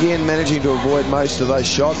 again, managing to avoid most of those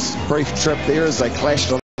shots. Brief trip there as they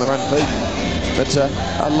clashed on the front feet. But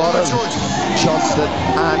a lot of shots that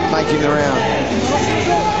aren't making the round.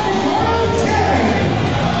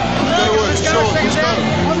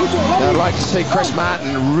 Now, I'd like to see Chris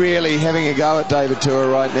Martin really having a go at David Tua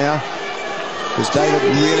right now, because David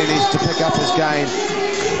really needs to pick up his game.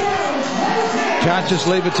 Can't just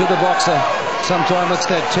leave it to the boxer. Sometimes it's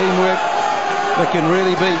that teamwork that can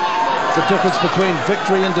really be the difference between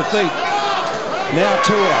victory and defeat. Now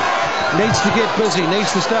Tua needs to get busy, needs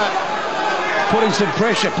to start putting some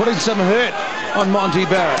pressure, putting some hurt on Monte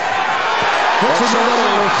Barrett. Puts him a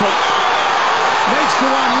little left hook. Needs to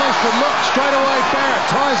unleash, but look, straight away Barrett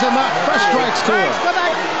ties him up, frustrates Tua.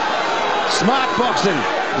 Smart boxing.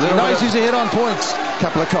 He knows he's ahead on points.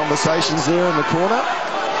 Couple of conversations there in the corner.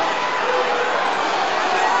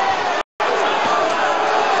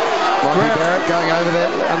 Monte Barrett going over that,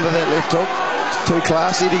 under that left hook. It's too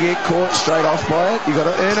classy to get caught straight off by it. You've got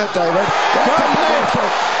to earn it, David. Left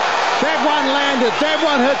hook. That one landed. That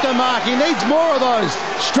one hit the mark. He needs more of those.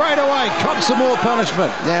 Straight away, cop some more punishment.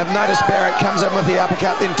 Now, notice Barrett comes in with the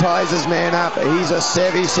uppercut, then ties his man up. He's a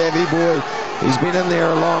savvy boy. He's been in there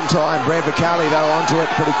a long time. Brad Bacali, though, onto it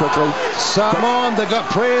pretty quickly. Some on. They've got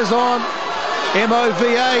prayers on.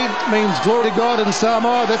 MOVA means glory to God in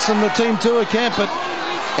Samoa. That's in the Team Tour camp, but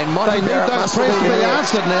And Monte they need Barrett those must prayers have to been be hurt.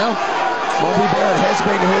 answered now. Monte Barrett has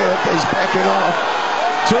been hurt. He's backing off.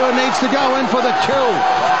 Tour needs to go in for the kill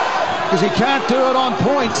because he can't do it on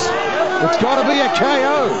points. It's got to be a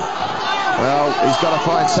KO. Well, he's got to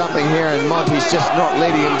find something here, and Monty's just not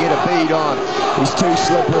letting him get a bead on. He's too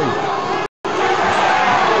slippery.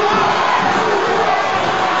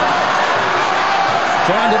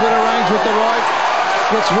 Found a bit of range with the right.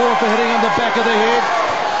 Gets Walker hitting on the back of the head.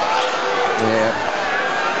 Yeah.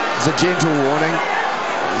 It's a gentle warning.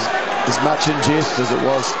 As much in jest as it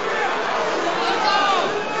was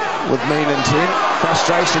with mean intent.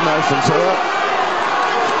 Frustration though from Tua.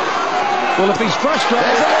 Well, if he's frustrated,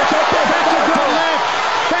 that's a good left.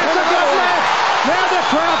 That's a good left. Now the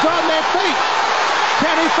crowd's on their feet.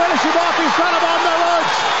 Can he finish him off? He's got him on the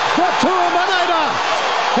ropes. The Tua Maneda.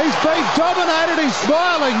 He's being dominated. He's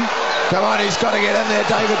smiling. Come on, he's got to get in there,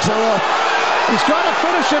 David Tua. He's got to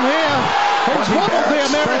finish him here. He's wobbled the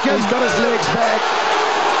American. He's got his legs back.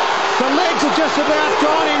 The legs are just about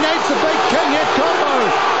gone. He needs the big king head combo.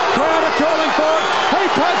 Crowd are calling for it. He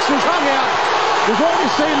pokes his tongue out. We've already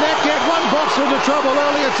seen that get one boxer into trouble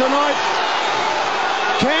earlier tonight.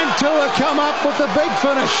 Can Tua come up with the big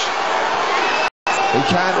finish? He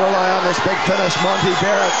can't rely on this big finish. Monte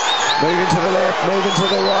Barrett moving to the left, moving to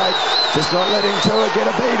the right. Just not letting Tua get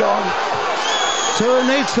a beat on. Tua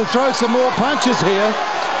needs to throw some more punches here.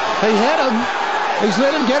 He had him. He's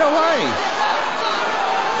let him get away.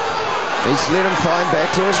 He's let him find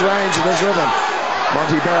back to his range and his rhythm.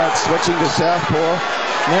 Monte Barrett switching to southpaw.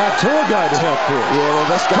 Now Tua go to southpaw. Yeah, well,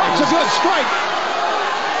 this game Drops a good straight.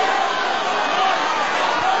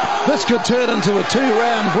 This could turn into a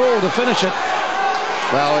two-round brawl to finish it.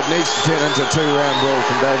 Well, it needs to turn into a two-round brawl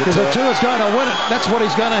from David Because Tua. if Tua's going to win it, that's what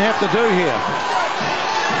he's going to have to do here.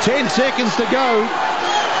 10 seconds to go.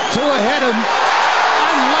 Tua had him.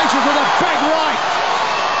 Unleashes with a big right.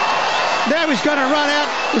 Now he's going to run out.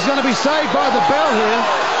 He's going to be saved by the bell here.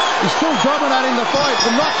 He's still dominating the fight,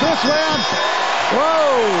 but not this round.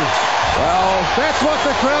 Whoa. Well, that's what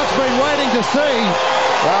the crowd's been waiting to see.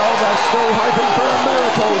 Well, they're still hoping for a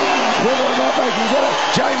miracle. Whether or not they can get it.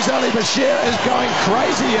 James AllTheBest is going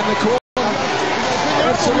crazy in the corner.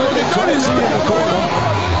 Absolutely crazy in the corner.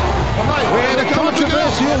 We had a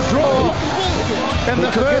controversial draw in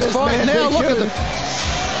the first fight. Now look at them.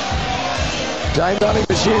 James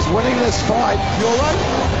AllTheBest is winning this fight. You all right?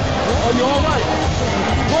 Oh, you all right?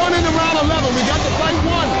 Going into round 11, we got the fight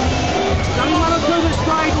won. Don't want to do this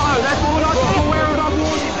straight low. That's what I'm aware of.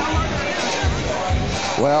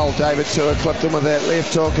 Well, David Tua clipped him with that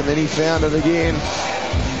left hook, and then he found it again.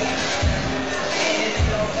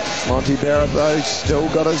 Monte Barrett, though, still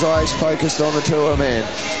got his eyes focused on the Tua man.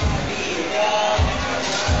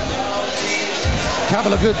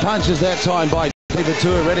 Couple of good punches that time by David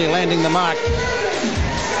Tua, really landing the mark.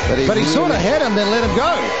 But he sort of had him, then let him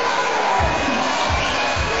go.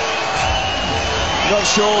 Not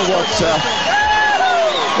sure what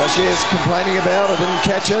Bashir's complaining about. I didn't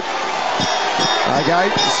catch it. Okay,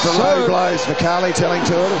 it's the low blows. Vakali telling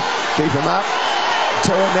Tua to keep him up.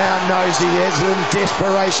 Tua now knows he is in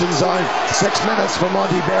desperation zone. 6 minutes for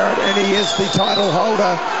Monte Barrett, and he is the title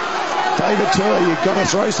holder. David Tua, you've got to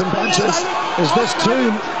throw some punches. Is this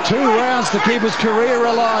two rounds to keep his career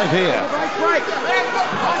alive here?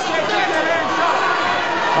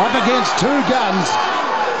 Up against two guns.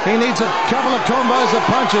 He needs a couple of combos of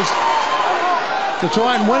punches to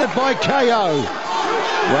try and win it by KO.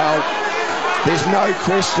 Well, there's no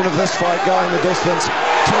question of this fight going the distance.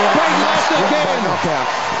 Big left again. Knockout.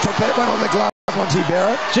 Took that one on the glove, Monte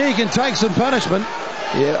Barrett. Gee, he can take some punishment.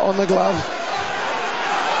 Yeah, on the glove.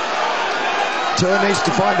 Tua needs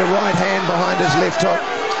to find a right hand behind his left hook.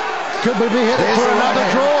 Could we be headed for another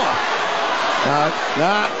draw?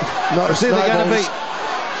 No. It's either going to be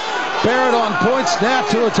Barrett on points, now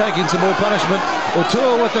Tua taking some more punishment, or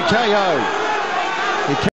Tua with the KO.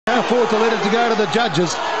 He can't afford to let it to go to the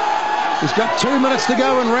judges. He's got 2 minutes to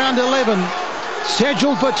go in round 11,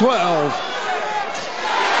 scheduled for 12.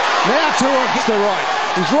 Now Tua gets the right.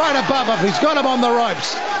 He's right above him. He's got him on the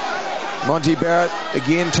ropes. Monte Barrett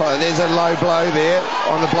again. There's a low blow there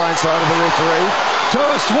on the blind side of the referee.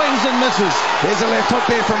 Tua swings and misses. There's a left hook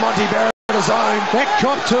there from Monte Barrett on his own. That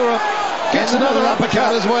caught Tua. Gets another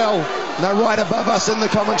uppercut as well. Now right above us in the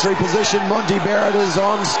commentary position, Monte Barrett is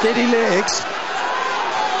on steady legs.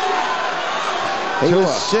 He was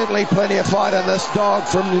certainly plenty of fight in this dog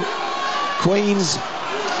from Queens.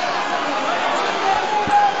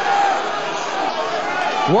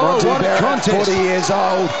 Whoa, Monte what a Barrett, contest. 40 years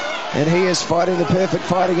old, and he is fighting the perfect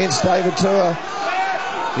fight against David Tua.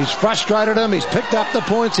 He's frustrated him. He's picked up the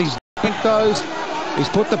points. He's banked those. He's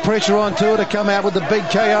put the pressure on Tua to come out with the big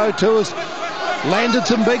KO. Tua's landed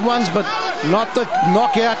some big ones, but not the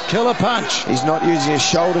knockout killer punch. He's not using his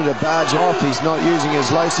shoulder to barge off. He's not using his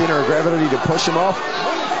low center of gravity to push him off.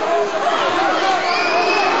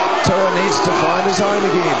 Tua needs to find his home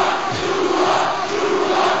again.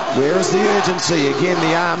 Where is the urgency? Again,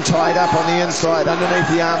 the arm tied up on the inside underneath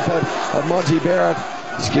the armpit of Monte Barrett.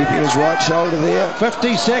 He's keeping his right shoulder there.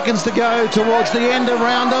 50 seconds to go towards the end of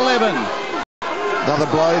round 11. Another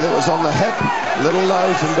blow that was on the hip. Little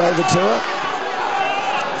low from David Tua.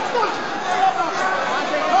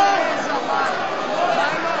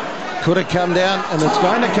 Could have come down, and it's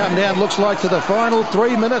going to come down, looks like, to the final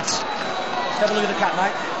 3 minutes. Have a look at the cut,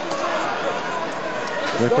 mate.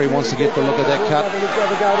 Referee wants to get the look at that cut. It's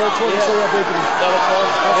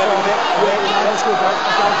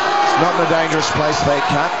not in a dangerous place, that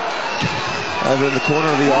cut. Over in the corner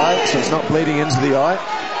of the eye, so it's not bleeding into the eye.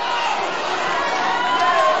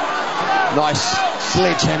 Nice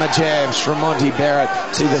sledgehammer jabs from Monte Barrett.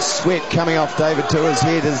 See the sweat coming off David Tua's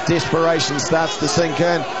head as desperation starts to sink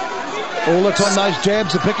in. All the time those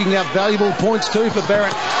jabs are picking up valuable points too for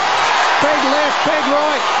Barrett. Big left, big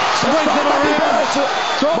right. Swings it around.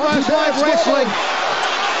 It's almost like wrestling.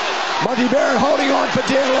 Monte Barrett holding on for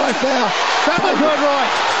dear life now. Double good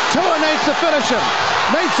right. Tua needs to finish him.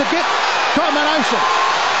 Needs to get combination.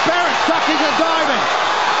 Barrett ducking and diving.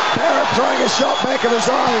 Barrett throwing a shot back of his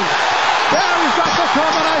own. Now he's got the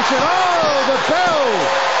combination. Oh, the bell.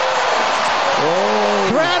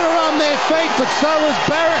 Oh. Crowd are on their feet, but so is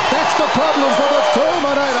Barrett. That's the problem for the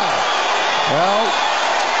Terminator. Well,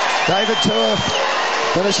 David Tua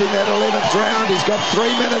finishing that 11th round. He's got 3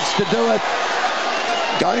 minutes to do it.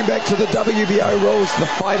 Going back to the WBO rules, the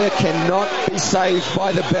fighter cannot be saved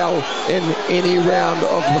by the bell in any round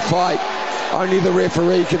of the fight. Only the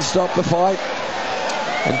referee can stop the fight.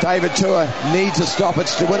 And David Tua needs a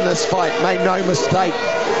stoppage to win this fight. Make no mistake,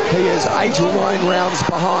 he is 8 or 9 rounds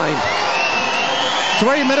behind.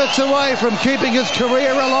 3 minutes away from keeping his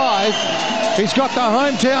career alive. He's got the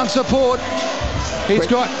hometown support. He's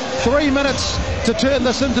got 3 minutes to turn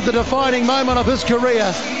this into the defining moment of his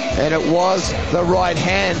career. And it was the right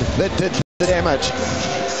hand that did the damage.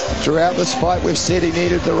 Throughout this fight, we've said he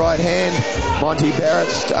needed the right hand. Monte Barrett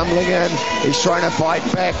stumbling in. He's trying to fight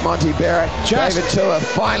back, Monte Barrett. David Tua,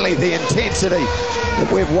 finally the intensity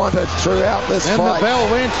that we've wanted throughout this fight. And the bell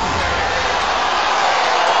went.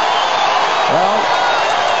 Well,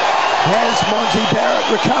 has Monte Barrett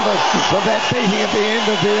recovered from that beating at the end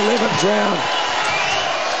of the 11th round?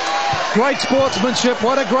 Great sportsmanship.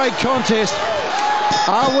 What a great contest.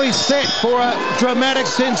 Are we set for a dramatic,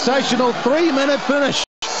 sensational 3-minute finish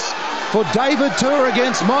for David Tua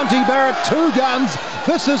against Monte Barrett? 2 guns.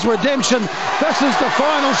 This is redemption. This is the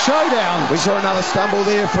final showdown. We saw another stumble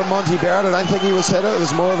there from Monte Barrett. I don't think he was hit. It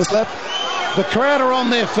was more of a slip. The crowd are on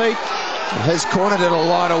their feet. His corner did a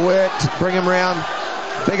lot of work to bring him round.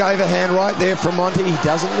 Big overhand right there from Monte. He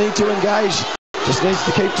doesn't need to engage. Just needs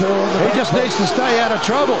to keep Tua on the He just needs to stay out of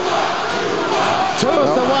trouble.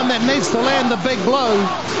 Tua's the one that needs to land the big blow.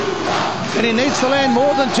 And he needs to land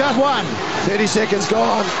more than just one. 30 seconds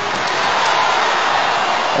gone.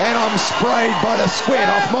 And I'm sprayed by the sweat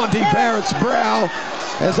off Monte Barrett's brow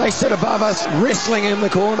as they sit above us, wrestling in the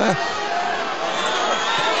corner.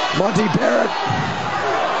 Monte Barrett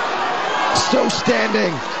still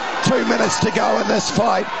standing. 2 minutes to go in this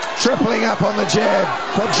fight. Tripling up on the jab.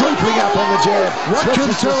 Quadrupling up on the jab. What can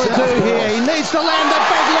Tua do here? He needs to land the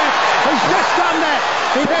big left. He's just done that.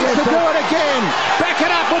 He needs to do it again. Back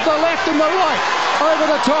it up with the left and the right. Over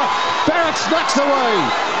the top. Barrett snucks away.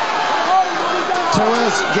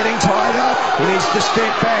 Tua's getting tied up. He needs to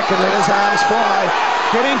step back and let his arms fly.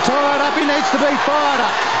 Getting tied up. He needs to be fired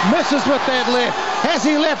up. Misses with that left. Has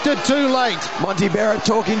he left it too late? Monte Barrett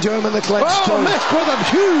talking to him in the clinch. Oh, missed with a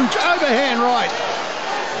huge overhand right.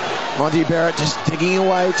 Monte Barrett just digging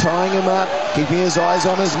away, tying him up, keeping his eyes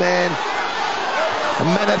on his man.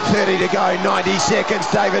 1:30 to go, 90 seconds.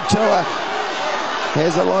 David Tua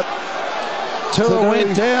has a lot. Tua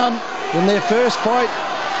went down in their first fight.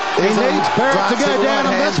 He needs Barrett to go down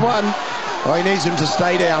on this one. Oh, he needs him to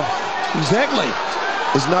stay down. Exactly.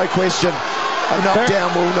 There's no question. A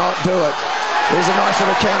knockdown will not do it. There's a nice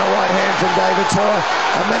little counter right hand from David Tua.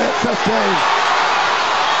 1:15.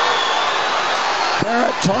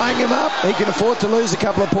 Barrett tying him up. He can afford to lose a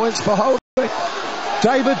couple of points for holding.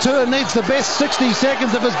 David Tua needs the best 60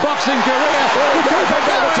 seconds of his boxing career. And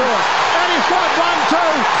he's got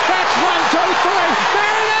 1-2. That's 1-2-3.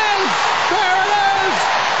 There it is. There it is.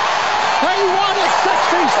 He won it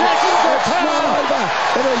 60 seconds. It's not over.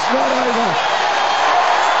 It is not over.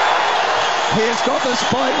 He has got this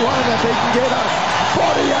fight won if he can get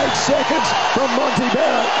 48 seconds from Monte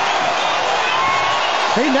Barrett.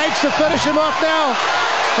 He needs to finish him off now.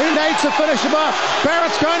 He needs to finish him off.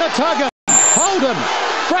 Barrett's going to tug him, hold him,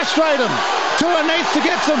 frustrate him. Tua needs to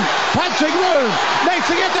get some punching room. Needs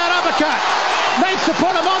to get that uppercut. Needs to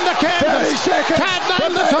put him on the canvas. 30 seconds. Can't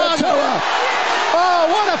name the target. Oh,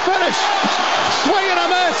 what a finish. Swing and a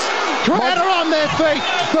miss. Crowder on their feet.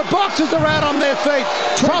 The boxers are out on their feet.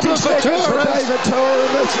 20 Problem for seconds for Tua is David Tua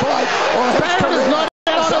in this fight. Barrett is not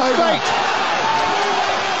out on his feet.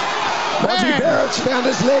 Monte Barrett's found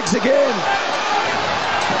his legs again.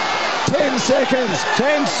 10 seconds.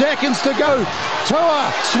 10 seconds to go.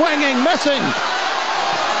 Tua swinging, missing.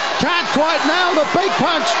 Can't quite nail the big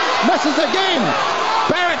punch. Misses again.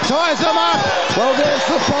 Barrett ties him up. Well, there's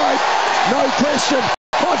the fight. No question.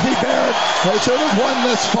 Monte Barrett, who should have won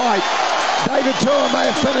this fight. David Tua may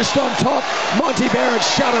have finished on top. Monte Barrett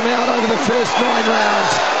shut him out over the first 9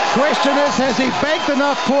 rounds. Question is, has he banked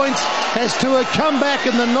enough points? Has Tua come back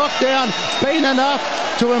in the knockdown been enough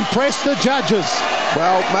to impress the judges?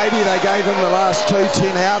 Well, maybe they gave him the last 2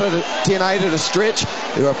 10-8 at a stretch.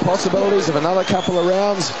 There are possibilities of another couple of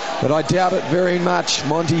rounds, but I doubt it very much.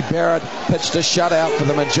 Monte Barrett pitched a shutout for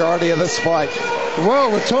the majority of this fight.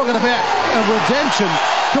 Well, we're talking about a redemption.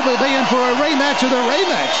 Could we be in for a rematch of the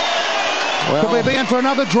rematch? Well, could we be in for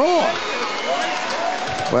another draw?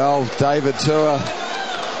 Well, David Tua,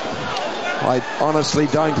 I honestly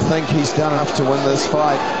don't think he's done enough to win this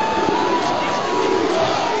fight.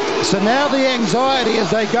 So now the anxiety as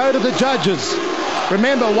they go to the judges.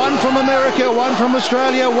 Remember, one from America, one from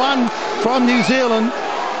Australia, one from New Zealand.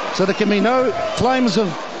 So there can be no claims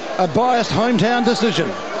of a biased hometown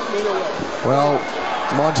decision. Well,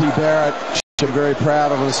 Monte Barrett should be very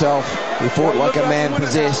proud of himself. He fought like a man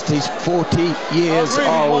possessed. He's 40 years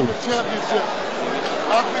old.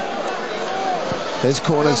 His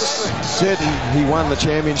corner's certain he won the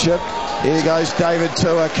championship. Here goes David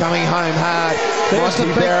Tua coming home hard. There's the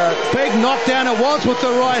big knockdown it was with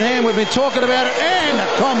the right hand. We've been talking about it, and a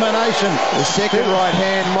combination. The second right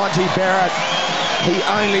hand, Monte Barrett. He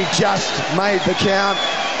only just made the count.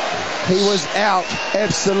 He was out,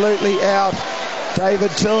 absolutely out.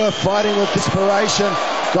 David Tua fighting with desperation.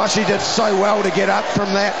 Gosh, he did so well to get up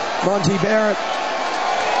from that. Monte Barrett.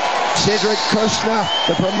 Cedric Kushner,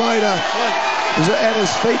 the promoter, was at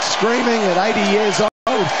his feet screaming at 80 years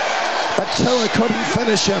old. But Tua couldn't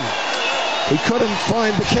finish him. He couldn't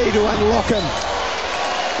find the key to unlock him.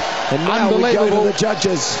 And now we go to the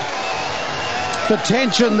judges. The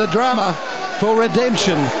tension, the drama for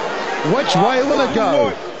redemption. Which way will it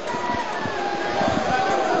go?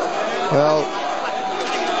 Well,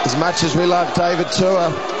 as much as we love David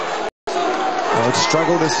Tua, I would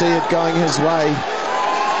struggle to see it going his way.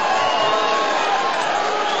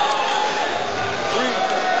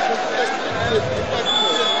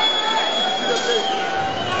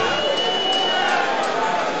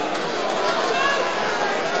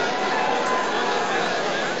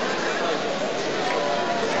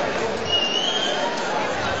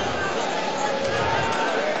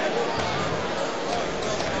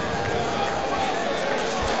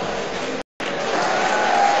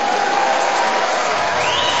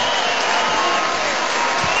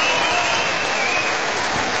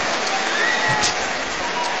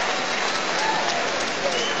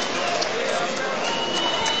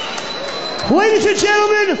 Ladies and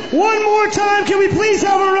gentlemen, one more time, can we please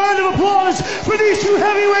have a round of applause for these two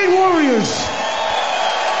heavyweight warriors?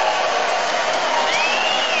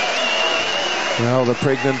 Well, the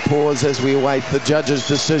pregnant pause as we await the judge's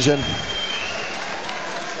decision.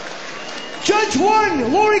 Judge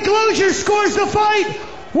 1, Laurie Glozier scores the fight.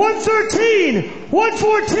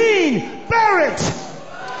 113-114, Barrett.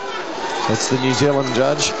 That's the New Zealand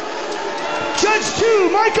judge. Judge 2,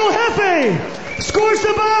 Michael Hefe, scores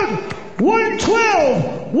the bout.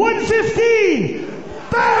 112-115,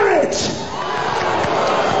 Barrett.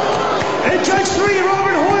 And Judge 3,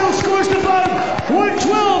 Robert Hoyle, scores the bout.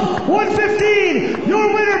 112-115.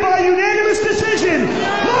 Your winner by unanimous decision,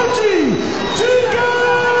 Monte Barrett.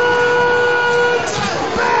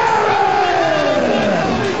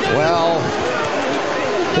 Well,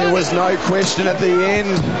 there was no question at the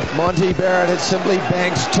end. Monte Barrett had simply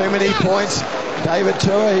banked too many points. David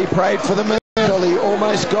Tua, he prayed for the medal. He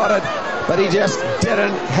almost got it, but he just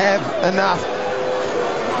didn't have enough.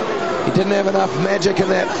 He didn't have enough magic in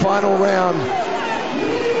that final round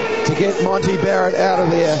to get Monte Barrett out of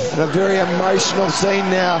there. And a very emotional scene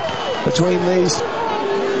now between these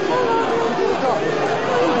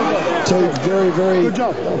two very, very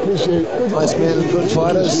nice men and good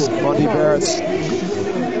fighters. Monte Barrett's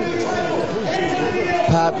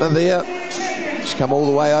partner there. She's come all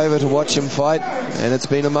the way over to watch him fight, and it's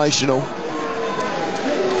been emotional.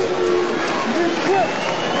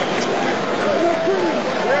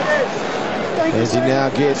 As he now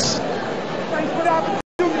gets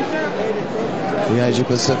the Asia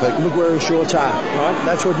Pacific Look where his shorts are, right?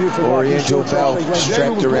 That's what you forgot. Oriental belt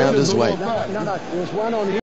strapped around his waist. No, there's one on here.